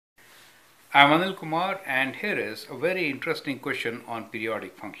I'm Anil Kumar, and here is a very interesting question on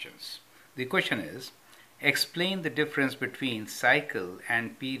periodic functions. The question is, explain the difference between cycle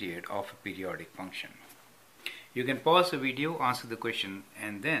and period of a periodic function. You can pause the video, answer the question,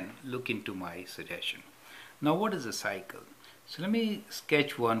 and then look into my suggestion. Now, what is a cycle? So let me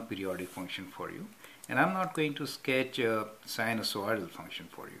sketch one periodic function for you, and I'm not going to sketch a sinusoidal function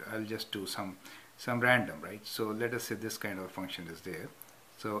for you. I'll just do some random, right? So let us say this kind of function is there.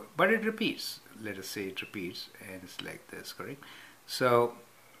 So, but it repeats. Let us say it repeats, and it's like this, correct? So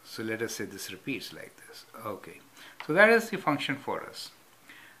let us say this repeats like this. Okay. So that is the function for us.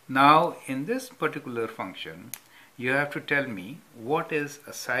 Now, in this particular function, you have to tell me what is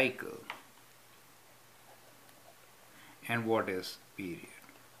a cycle and what is period.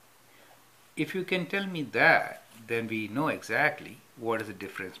 If you can tell me that, then we know exactly what is the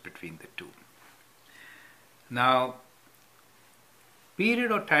difference between the two. Now,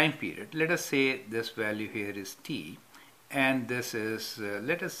 period or time period, let us say this value here is t, and this is,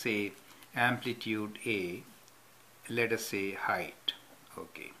 let us say, amplitude A, let us say height.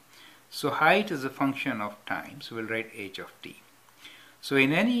 Okay. So height is a function of time, so we'll write h of t. So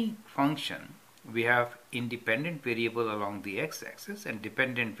in any function, we have independent variable along the x-axis and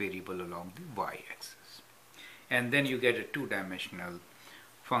dependent variable along the y-axis. And then you get a two-dimensional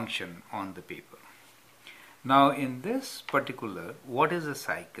function on the paper. Now in this particular, what is a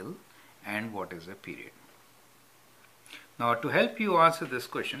cycle and what is a period? Now to help you answer this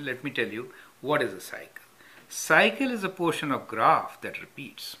question, let me tell you what is a cycle. Cycle is a portion of graph that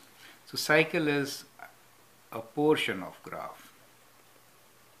repeats. So cycle is a portion of graph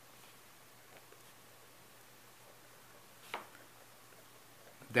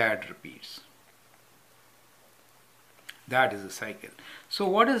that repeats. That is a cycle. So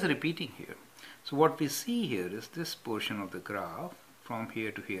what is repeating here? So what we see here is this portion of the graph from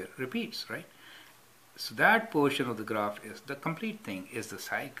here to here repeats, right? So that portion of the graph is the complete thing, is the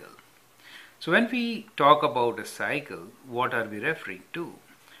cycle. So when we talk about a cycle, what are we referring to?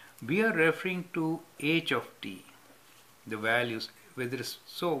 We are referring to h of t, the values.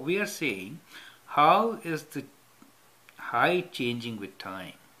 So we are saying how is the height changing with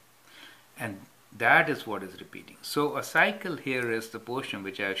time, and that is what is repeating. So a cycle here is the portion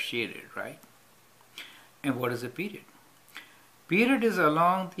which I have shaded, right? And what is a period? Period is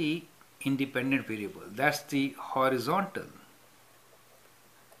along the independent variable. That's the horizontal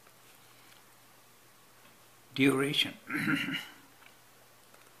duration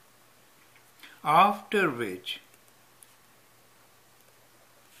after which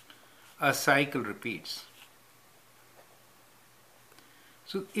a cycle repeats.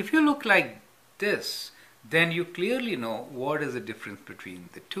 So if you look like this, then you clearly know what is the difference between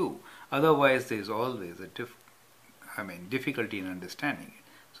the two. Otherwise, there is always a difficulty in understanding it.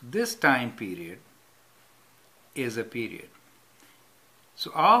 So this time period is a period.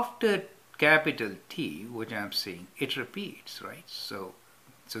 So after capital T, which I am saying, it repeats, right? So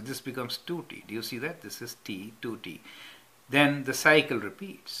this becomes 2t. Do you see that? This is t, 2t. Then the cycle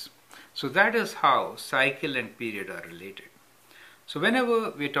repeats. So that is how cycle and period are related. So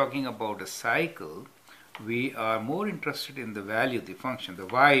whenever we are talking about a cycle, we are more interested in the value of the function, the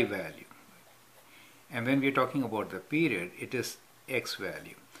y value. And when we are talking about the period, it is x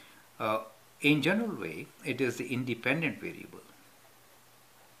value. In general way, it is the independent variable.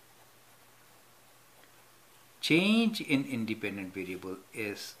 Change in independent variable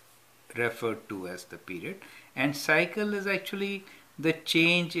is referred to as the period, and cycle is actually the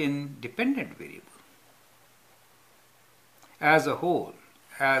change in dependent variable. As a whole,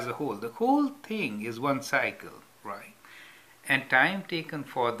 the whole thing is one cycle, right? And time taken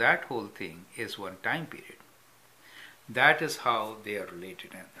for that whole thing is one time period. That is how they are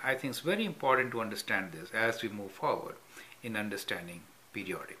related, and I think it's very important to understand this as we move forward in understanding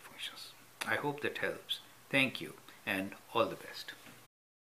periodic functions. I hope that helps. Thank you, and all the best.